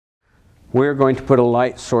we're going to put a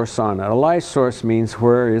light source on it. A light source means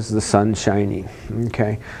where is the sun shining.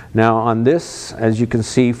 Okay. Now on this, as you can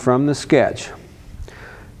see from the sketch,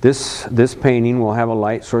 this painting will have a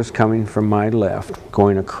light source coming from my left,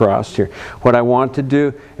 going across here. What I want to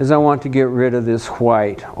do is I want to get rid of this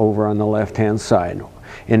white over on the left-hand side.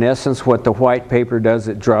 In essence, what the white paper does,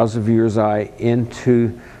 it draws the viewer's eye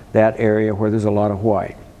into that area where there's a lot of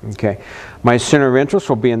white. Okay, my center of interest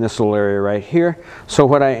will be in this little area right here.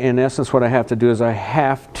 So in essence, what I have to do is I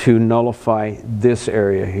have to nullify this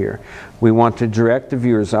area here. We want to direct the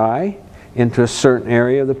viewer's eye into a certain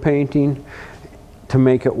area of the painting to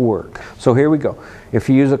make it work. So here we go. If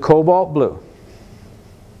you use a cobalt blue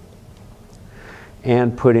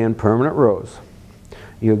and put in permanent rose,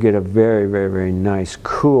 you'll get a very, very, very nice,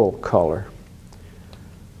 cool color.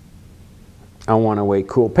 I want a way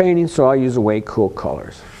cool painting, so I'll use a way cool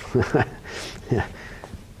colors. Yeah.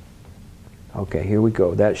 Okay, here we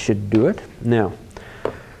go. That should do it. Now,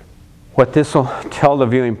 what this will tell the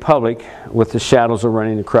viewing public, with the shadows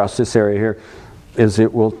running across this area here, is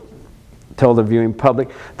it will tell the viewing public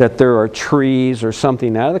that there are trees or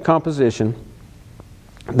something out of the composition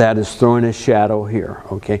that is throwing a shadow here.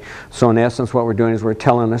 Okay, so in essence what we're doing is we're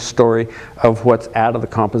telling a story of what's out of the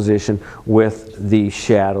composition with the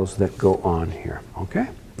shadows that go on here. Okay,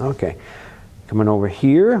 okay. Coming over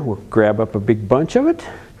here, we'll grab up a big bunch of it,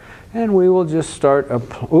 and we will just start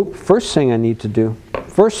first thing I need to do,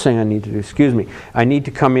 excuse me, I need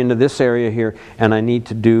to come into this area here, and I need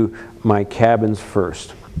to do my cabins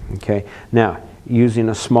first. Okay, now using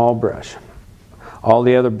a small brush. All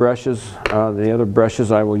the other brushes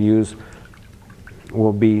I will use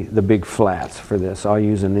will be the big flats for this. I'll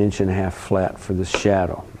use an 1.5 inch flat for this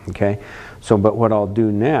shadow. Okay, so but what I'll do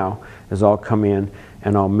now is I'll come in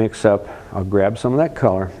and I'll mix up, I'll grab some of that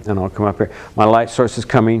color and I'll come up here. My light source is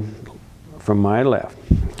coming from my left.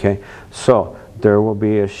 Okay, so there will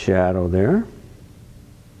be a shadow there,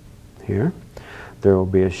 here. There will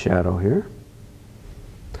be a shadow here.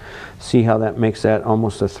 See how that makes that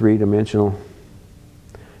almost a three-dimensional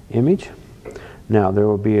image? Now there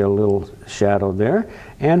will be a little shadow there,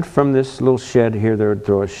 and from this little shed here there would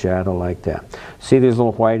throw a shadow like that. See these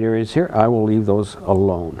little white areas here? I will leave those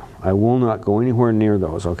alone. I will not go anywhere near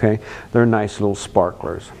those, okay? They're nice little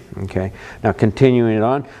sparklers, okay? Now continuing it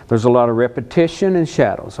on, there's a lot of repetition and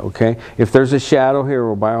shadows, okay? If there's a shadow here,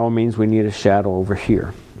 well, by all means we need a shadow over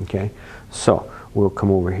here, okay? So we'll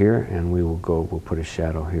come over here and we'll put a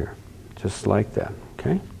shadow here, just like that,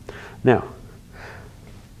 okay? Now,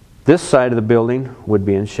 this side of the building would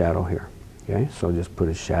be in shadow here. Okay, so just put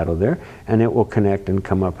a shadow there, and it will connect and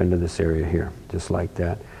come up into this area here, just like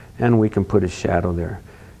that. And we can put a shadow there.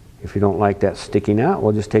 If you don't like that sticking out,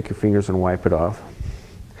 well, just take your fingers and wipe it off.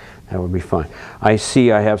 That would be fine. I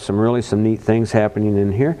see I have some neat things happening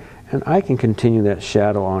in here, and I can continue that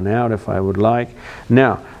shadow on out if I would like.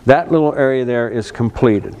 Now, that little area there is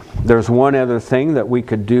completed. There's one other thing that we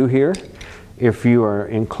could do here, if you are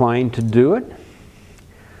inclined to do it,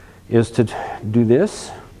 is to do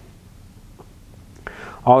this.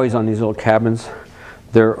 Always on these little cabins,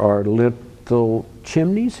 there are little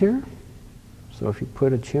chimneys here. So if you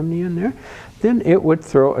put a chimney in there, then it would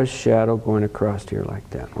throw a shadow going across here like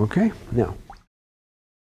that. Okay? Now,